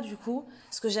 pour moi, du coup,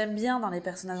 ce que j'aime bien dans les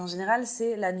personnages en général,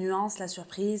 c'est la nuance, la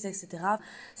surprise, etc.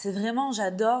 C'est vraiment,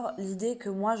 j'adore l'idée que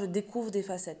moi, je découvre des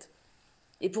facettes.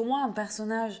 Et pour moi, un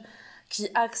personnage qui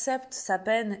accepte sa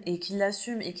peine et qui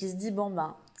l'assume et qui se dit, bon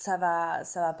ben, ça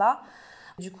va pas,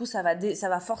 du coup, ça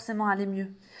va forcément aller mieux.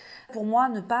 Pour moi,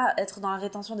 ne pas être dans la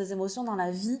rétention des émotions dans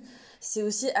la vie, c'est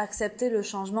aussi accepter le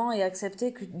changement et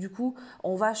accepter que du coup,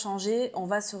 on va changer, on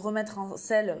va se remettre en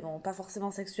selle, bon, pas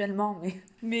forcément sexuellement,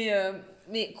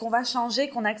 mais qu'on va changer,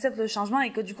 qu'on accepte le changement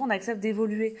et que du coup, on accepte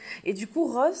d'évoluer. Et du coup,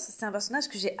 Ross, c'est un personnage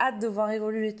que j'ai hâte de voir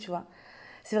évoluer, tu vois.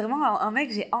 C'est vraiment un mec,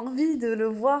 j'ai envie de le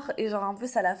voir. Et genre, en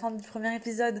plus, à la fin du premier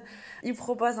épisode, il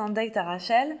propose un date à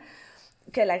Rachel,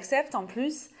 qu'elle accepte en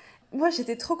plus. Moi,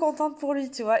 j'étais trop contente pour lui,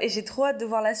 tu vois, et j'ai trop hâte de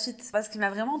voir la suite, parce qu'il m'a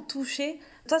vraiment touchée.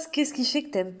 Toi, qu'est-ce qui fait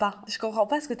que t'aimes pas ? Je comprends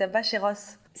pas ce que t'aimes pas chez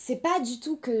Ross. C'est pas du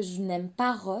tout que je n'aime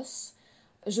pas Ross.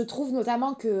 Je trouve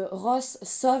notamment que Ross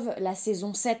sauve la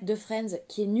saison 7 de Friends,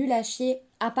 qui est nulle à chier,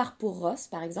 à part pour Ross,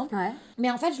 par exemple. Ouais. Mais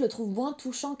en fait, je le trouve moins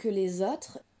touchant que les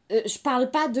autres. Je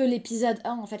parle pas de l'épisode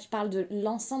 1, en fait, je parle de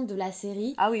l'ensemble de la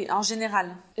série. Ah oui, en général.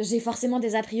 J'ai forcément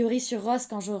des a priori sur Ross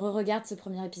quand je re-regarde ce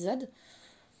premier épisode.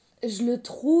 Je le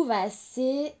trouve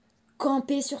assez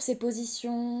campé sur ses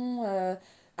positions,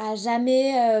 à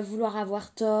jamais vouloir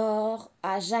avoir tort,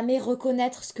 à jamais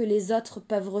reconnaître ce que les autres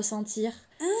peuvent ressentir.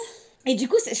 Et du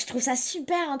coup, je trouve ça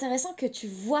super intéressant que tu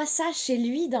vois ça chez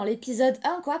lui dans l'épisode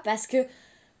 1, quoi, parce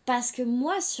que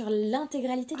moi, sur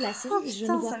l'intégralité de la série, je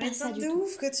ne vois pas ça du tout. Ça m'étonne de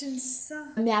ouf que tu me dises ça.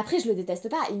 Mais après, je le déteste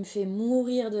pas. Il me fait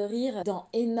mourir de rire dans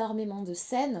énormément de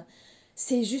scènes.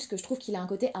 C'est juste que je trouve qu'il a un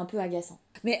côté un peu agaçant.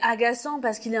 Mais agaçant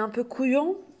parce qu'il est un peu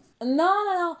couillon ?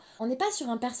 Non. On n'est pas sur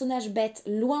un personnage bête,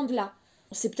 loin de là.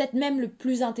 C'est peut-être même le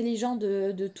plus intelligent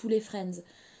de tous les Friends.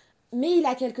 Mais il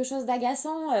a quelque chose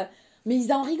d'agaçant. Mais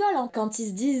ils en rigolent hein, quand ils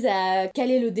se disent quel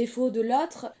est le défaut de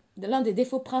l'autre. L'un des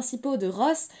défauts principaux de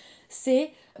Ross, c'est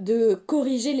de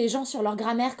corriger les gens sur leur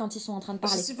grammaire quand ils sont en train de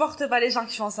parler. Je supporte pas les gens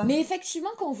qui font ça. Mais effectivement,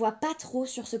 qu'on voit pas trop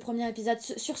sur ce premier épisode.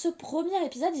 Sur ce premier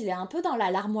épisode, il est un peu dans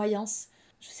la larmoyance.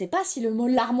 Je sais pas si le mot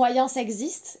larmoyance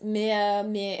existe, mais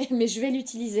je vais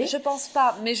l'utiliser. Je pense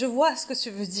pas, mais je vois ce que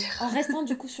tu veux dire. En restant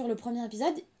du coup sur le premier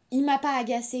épisode, il m'a pas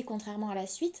agacé contrairement à la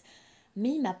suite, mais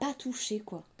il m'a pas touché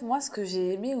quoi. Moi, ce que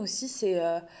j'ai aimé aussi, c'est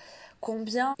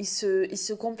combien il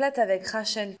se complète avec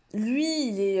Rachel. Lui,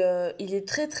 il est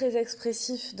très très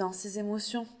expressif dans ses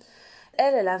émotions.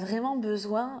 Elle a vraiment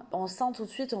besoin, on sent tout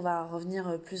de suite, on va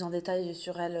revenir plus en détail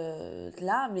sur elle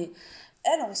là, mais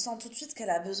elle, on sent tout de suite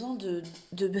qu'elle a besoin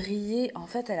de briller. En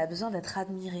fait, elle a besoin d'être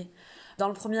admirée. Dans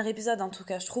le premier épisode, en tout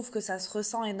cas, je trouve que ça se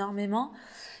ressent énormément.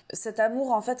 Cet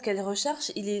amour, en fait, qu'elle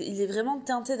recherche, il est vraiment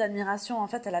teinté d'admiration. En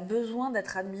fait, elle a besoin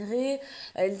d'être admirée.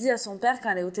 Elle dit à son père,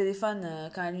 quand elle est au téléphone,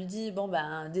 quand elle lui dit « Bon,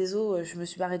 ben, désolé, je me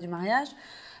suis barrée du mariage »,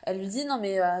 elle lui dit « Non,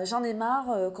 mais j'en ai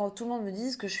marre quand tout le monde me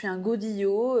dise que je suis un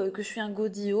godillot,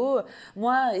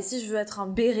 Moi, et si je veux être un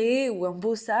béret ou un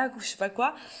beau sac ou je sais pas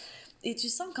quoi ?» Et tu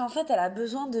sens qu'en fait, elle a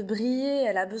besoin de briller,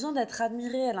 elle a besoin d'être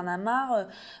admirée, elle en a marre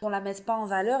qu'on la mette pas en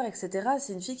valeur, etc.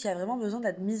 C'est une fille qui a vraiment besoin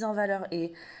d'être mise en valeur.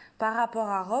 Et par rapport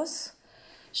à Ross,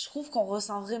 Je trouve qu'on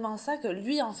ressent vraiment ça, que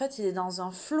lui, en fait, il est dans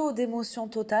un flot d'émotions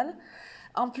totales.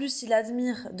 En plus, il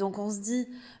admire, donc on se dit,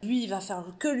 lui, il va faire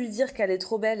que lui dire qu'elle est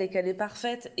trop belle et qu'elle est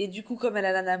parfaite, et du coup, comme elle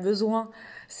en a besoin,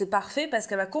 c'est parfait, parce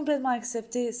qu'elle va complètement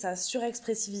accepter sa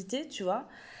surexpressivité, tu vois.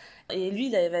 Et lui,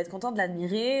 il va être content de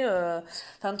l'admirer,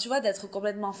 enfin, tu vois, d'être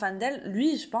complètement fan d'elle.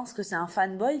 Lui, je pense que c'est un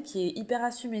fanboy qui est hyper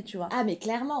assumé, tu vois. Ah, mais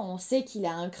clairement, on sait qu'il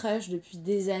a un crush depuis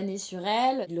des années sur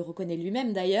elle, il le reconnaît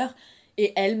lui-même d'ailleurs,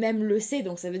 et elle-même le sait,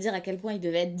 donc ça veut dire à quel point il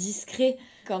devait être discret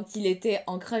quand il était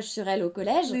en crush sur elle au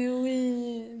collège. Mais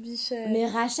oui, Michel. Mais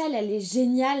Rachel, elle est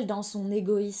géniale dans son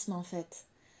égoïsme, en fait.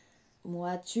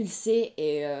 Moi, tu le sais,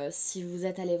 et si vous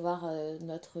êtes allé voir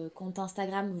notre compte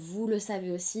Instagram, vous le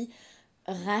savez aussi,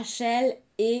 Rachel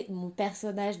est mon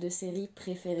personnage de série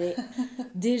préféré.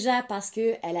 Déjà parce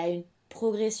qu'elle a une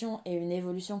progression et une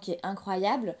évolution qui est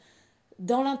incroyable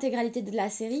dans l'intégralité de la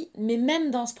série, mais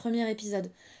même dans ce premier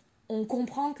épisode. On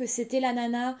comprend que c'était la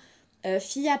nana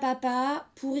fille à papa,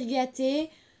 pourri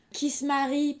gâtée, qui se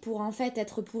marie pour en fait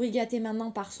être pourri gâtée maintenant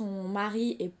par son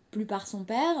mari et plus par son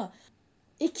père,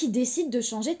 et qui décide de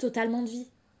changer totalement de vie.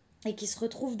 Et qui se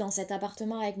retrouve dans cet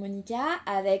appartement avec Monica,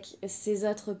 avec ses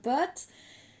autres potes,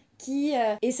 qui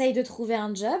essaye de trouver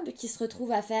un job, qui se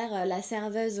retrouve à faire la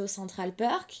serveuse au Central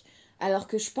Perk, alors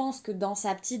que je pense que dans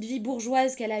sa petite vie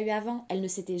bourgeoise qu'elle a eue avant, elle ne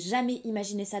s'était jamais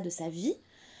imaginé ça de sa vie.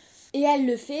 Et elle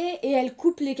le fait, et elle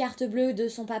coupe les cartes bleues de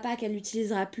son papa qu'elle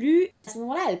n'utilisera plus. À ce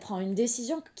moment-là, elle prend une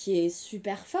décision qui est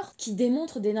super forte, qui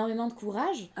démontre d'énormément de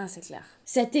courage. Ah, c'est clair.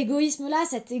 Cet égoïsme-là,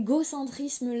 cet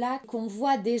égocentrisme-là qu'on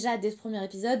voit déjà dès ce premier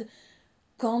épisode,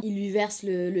 quand il lui verse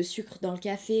le sucre dans le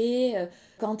café,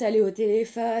 quand elle est au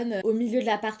téléphone, au milieu de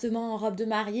l'appartement en robe de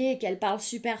mariée, qu'elle parle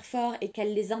super fort et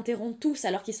qu'elle les interrompt tous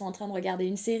alors qu'ils sont en train de regarder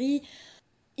une série.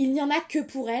 Il n'y en a que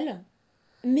pour elle,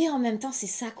 mais en même temps, c'est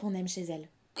ça qu'on aime chez elle.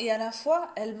 Et à la fois,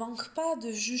 elle manque pas de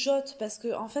jugeote, parce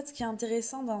que en fait, ce qui est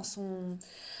intéressant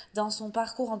dans son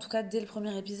parcours, en tout cas dès le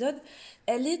premier épisode,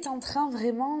 elle est en train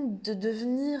vraiment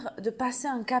de passer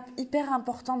un cap hyper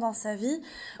important dans sa vie.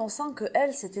 On sent que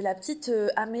elle, c'était la petite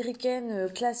américaine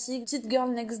classique, petite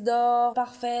girl next door,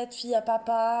 parfaite, fille à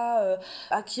papa,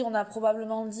 à qui on a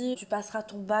probablement dit tu passeras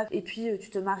ton bac et puis tu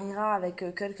te marieras avec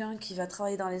quelqu'un qui va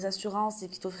travailler dans les assurances et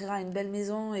qui t'offrira une belle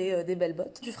maison et des belles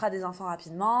bottes. Tu feras des enfants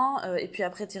rapidement et puis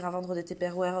après tu iras vendre des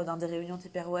Tupperware dans des réunions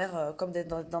Tupperware comme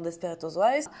dans Desperate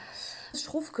Housewives. Je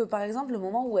trouve que par exemple le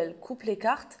moment où elle coupe les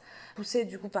cartes, poussée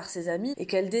du coup par ses amis, et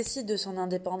qu'elle décide de son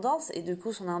indépendance, et du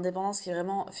coup son indépendance qui est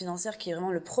vraiment financière, qui est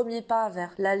vraiment le premier pas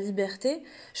vers la liberté,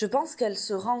 je pense qu'elle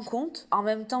se rend compte, en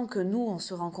même temps que nous on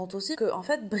se rend compte aussi, que en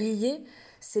fait briller,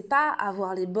 c'est pas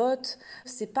avoir les bottes,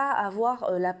 c'est pas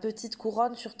avoir la petite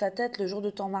couronne sur ta tête le jour de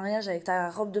ton mariage avec ta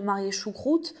robe de mariée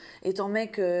choucroute et ton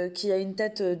mec qui a une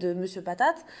tête de Monsieur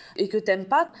Patate et que t'aimes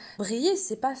pas. Briller,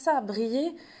 c'est pas ça.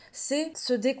 Briller, c'est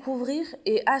se découvrir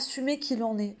et assumer qui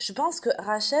l'on est. Je pense que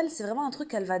Rachel, c'est vraiment un truc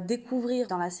qu'elle va découvrir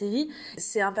dans la série.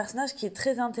 C'est un personnage qui est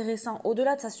très intéressant.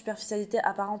 Au-delà de sa superficialité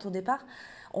apparente au départ,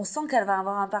 on sent qu'elle va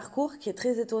avoir un parcours qui est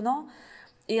très étonnant.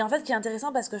 Et en fait, qui est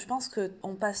intéressant parce que je pense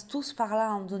qu'on passe tous par là à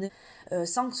un moment donné.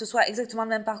 Sans que ce soit exactement le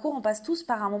même parcours, on passe tous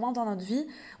par un moment dans notre vie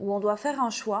où on doit faire un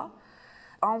choix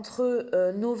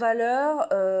entre nos valeurs,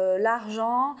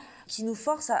 l'argent, qui nous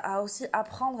force à aussi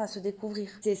apprendre à se découvrir.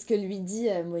 C'est ce que lui dit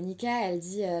Monica, elle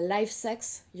dit « Life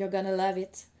sucks, you're gonna love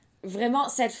it ». Vraiment,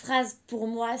 cette phrase, pour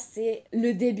moi, c'est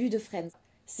le début de Friends.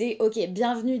 C'est « Ok,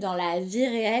 bienvenue dans la vie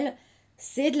réelle,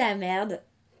 c'est de la merde,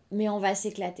 mais on va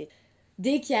s'éclater ».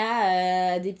 Dès qu'il y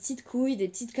a des petites couilles, des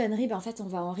petites conneries, ben en fait, on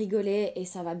va en rigoler et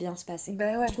ça va bien se passer.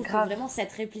 Ben ouais, je trouve grave. que vraiment,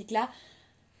 cette réplique-là,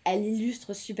 elle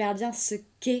illustre super bien ce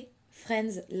qu'est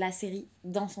Friends, la série,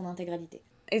 dans son intégralité.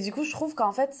 Et du coup, je trouve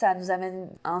qu'en fait, ça nous amène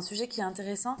à un sujet qui est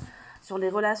intéressant sur les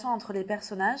relations entre les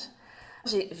personnages.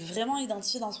 J'ai vraiment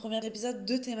identifié dans ce premier épisode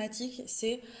 2 thématiques,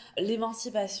 c'est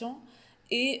l'émancipation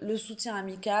et le soutien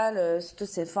amical, toutes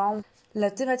ces formes. La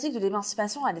thématique de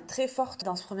l'émancipation, elle est très forte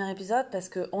dans ce premier épisode parce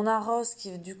qu'on a Ross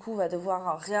qui du coup va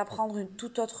devoir réapprendre une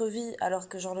toute autre vie alors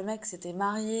que genre le mec s'était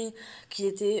marié, qui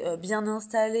était bien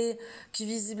installé, qui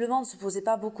visiblement ne se posait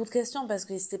pas beaucoup de questions parce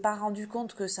qu'il s'était pas rendu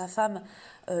compte que sa femme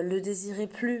le désirait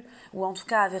plus ou en tout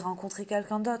cas avait rencontré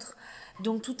quelqu'un d'autre.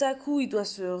 Donc tout à coup, il doit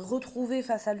se retrouver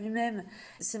face à lui-même,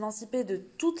 s'émanciper de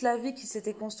toute la vie qui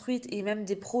s'était construite et même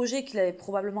des projets qu'il avait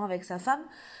probablement avec sa femme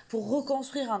pour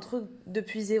reconstruire un truc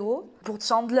depuis zéro. Pour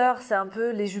Chandler, c'est un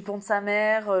peu les jupons de sa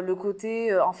mère, le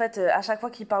côté... en fait, à chaque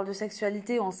fois qu'il parle de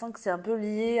sexualité, on sent que c'est un peu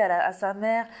lié à sa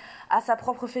mère, à sa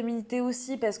propre féminité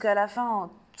aussi, parce qu'à la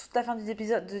fin... toute la fin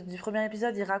du premier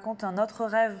épisode, il raconte un autre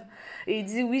rêve. Et il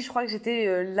dit, oui, je crois que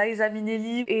j'étais Liza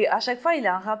Minnelli. Et à chaque fois, il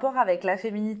a un rapport avec la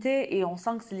féminité, et on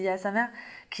sent que c'est lié à sa mère,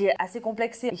 qui est assez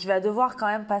complexé, et qui va devoir quand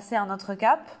même passer un autre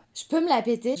cap. Je peux me la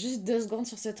péter, juste 2 secondes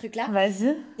sur ce truc-là.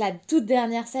 Vas-y. La toute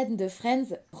dernière scène de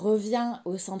Friends revient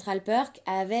au Central Perk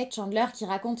avec Chandler qui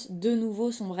raconte de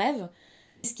nouveau son rêve,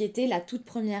 ce qui était la toute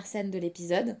première scène de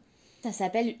l'épisode. Ça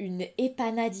s'appelle une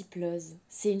épanadiplose.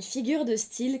 C'est une figure de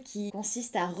style qui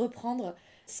consiste à reprendre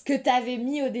ce que t'avais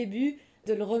mis au début,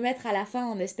 de le remettre à la fin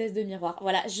en espèce de miroir.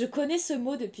 Voilà, je connais ce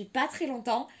mot depuis pas très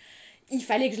longtemps. Il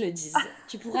fallait que je le dise.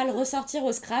 Tu pourras le ressortir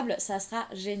au Scrabble, ça sera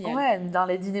génial. Ouais, dans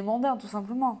les dîners mondains, tout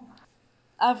simplement.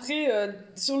 Après,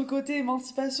 sur le côté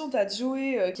émancipation, t'as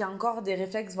Joey qui a encore des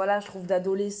réflexes, voilà, je trouve,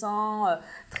 d'adolescent,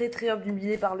 très très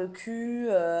obnubilé par le cul.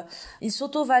 Il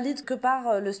s'auto-valide que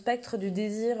par le spectre du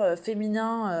désir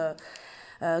féminin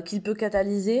qu'il peut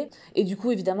catalyser. Et du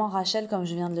coup, évidemment, Rachel, comme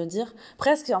je viens de le dire.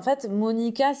 Presque, en fait,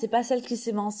 Monica, c'est pas celle qui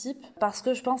s'émancipe, parce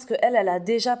que je pense qu'elle, elle a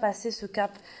déjà passé ce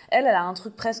cap. Elle a un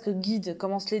truc presque guide,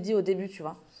 comme on se l'est dit au début, tu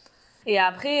vois. Et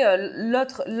après,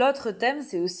 l'autre thème,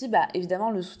 c'est aussi, évidemment,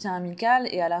 le soutien amical,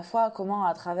 et à la fois comment,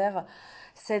 à travers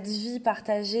cette vie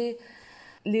partagée,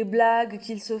 les blagues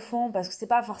qu'ils se font, parce que c'est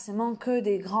pas forcément que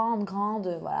des grandes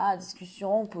voilà,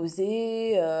 discussions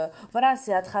posées, voilà,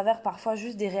 c'est à travers parfois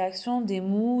juste des réactions, des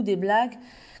mots, des blagues,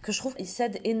 que je trouve qu'ils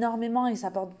s'aident énormément, ils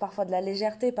s'apportent parfois de la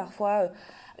légèreté, parfois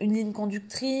une ligne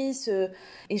conductrice,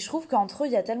 et je trouve qu'entre eux,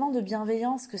 il y a tellement de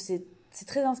bienveillance que c'est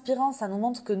très inspirant, ça nous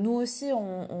montre que nous aussi,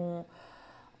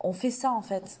 on fait ça, en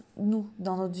fait, nous,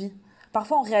 dans notre vie.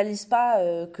 Parfois, on ne réalise pas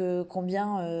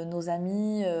combien nos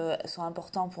amis sont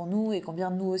importants pour nous et combien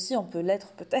nous aussi, on peut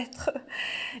l'être peut-être.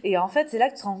 Et en fait, c'est là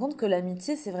que tu te rends compte que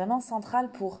l'amitié, c'est vraiment central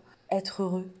pour être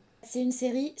heureux. C'est une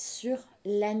série sur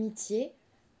l'amitié.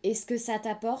 Est-ce que ça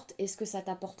t'apporte? Est-ce que ça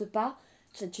t'apporte pas?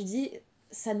 Tu dis,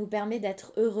 ça nous permet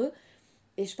d'être heureux.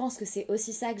 Et je pense que c'est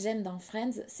aussi ça que j'aime dans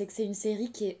Friends, c'est que c'est une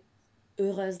série qui est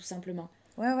heureuse, tout simplement.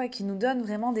 Ouais, qui nous donne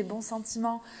vraiment des bons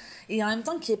sentiments. Et en même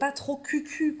temps, qui est pas trop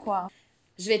cucu, quoi.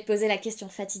 Je vais te poser la question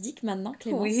fatidique maintenant,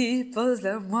 Clémence. Oui,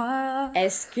 pose-le-moi.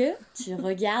 Est-ce que tu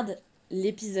regardes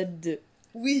l'épisode 2?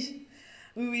 Oui,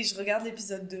 je regarde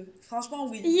l'épisode 2. Franchement,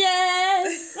 oui.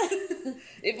 Yes.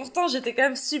 Et pourtant, j'étais quand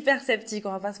même super sceptique,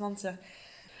 on va pas se mentir.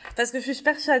 Parce que je suis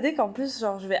persuadée qu'en plus,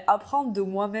 genre, je vais apprendre de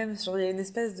moi-même. Genre, il y a une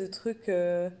espèce de truc...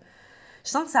 Je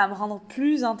sens que ça va me rendre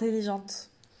plus intelligente.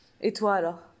 Et toi,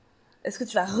 alors? Est-ce que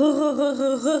tu vas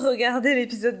regarder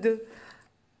l'épisode 2?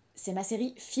 C'est ma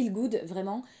série feel good,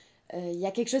 vraiment. Il y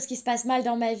a quelque chose qui se passe mal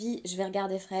dans ma vie, je vais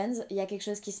regarder Friends. Il y a quelque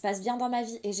chose qui se passe bien dans ma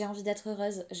vie et j'ai envie d'être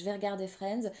heureuse, je vais regarder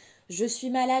Friends. Je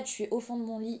suis malade, je suis au fond de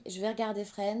mon lit, je vais regarder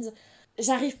Friends.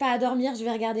 J'arrive pas à dormir, je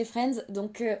vais regarder Friends.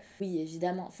 Donc oui,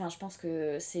 évidemment, je pense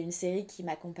que c'est une série qui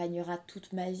m'accompagnera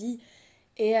toute ma vie.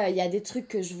 Et il y a des trucs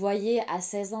que je voyais à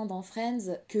 16 ans dans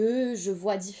Friends que je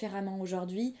vois différemment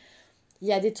aujourd'hui. Il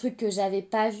y a des trucs que j'avais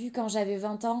pas vus quand j'avais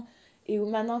 20 ans. Et où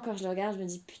maintenant, quand je le regarde, je me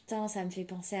dis putain, ça me fait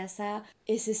penser à ça.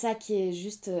 Et c'est ça qui est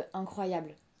juste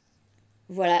incroyable.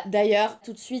 Voilà, d'ailleurs,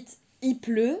 tout de suite, il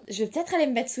pleut. Je vais peut-être aller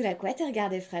me mettre sous la couette et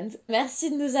regarder Friends. Merci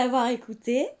de nous avoir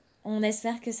écoutés. On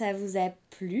espère que ça vous a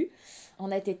plu.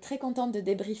 On a été très contente de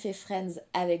débriefer Friends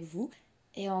avec vous.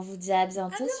 Et on vous dit à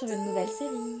bientôt sur une nouvelle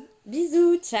série.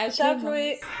 Bisous, ciao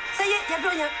Chloé. Ça y est, y a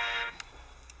plus rien.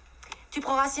 Tu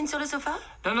prends Racine sur le sofa?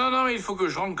 Non, mais il faut que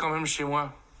je rentre quand même chez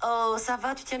moi. Oh, ça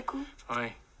va, tu tiens le coup? Oui.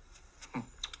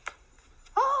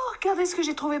 Oh, regardez ce que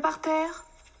j'ai trouvé par terre.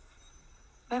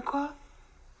 Ben quoi?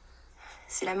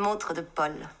 C'est la montre de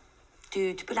Paul.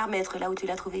 Tu peux la remettre là où tu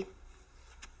l'as trouvée.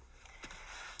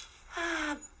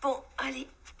 Ah, bon, allez.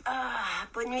 Ah,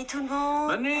 bonne nuit tout le monde.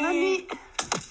 Bonne nuit. Bonne nuit.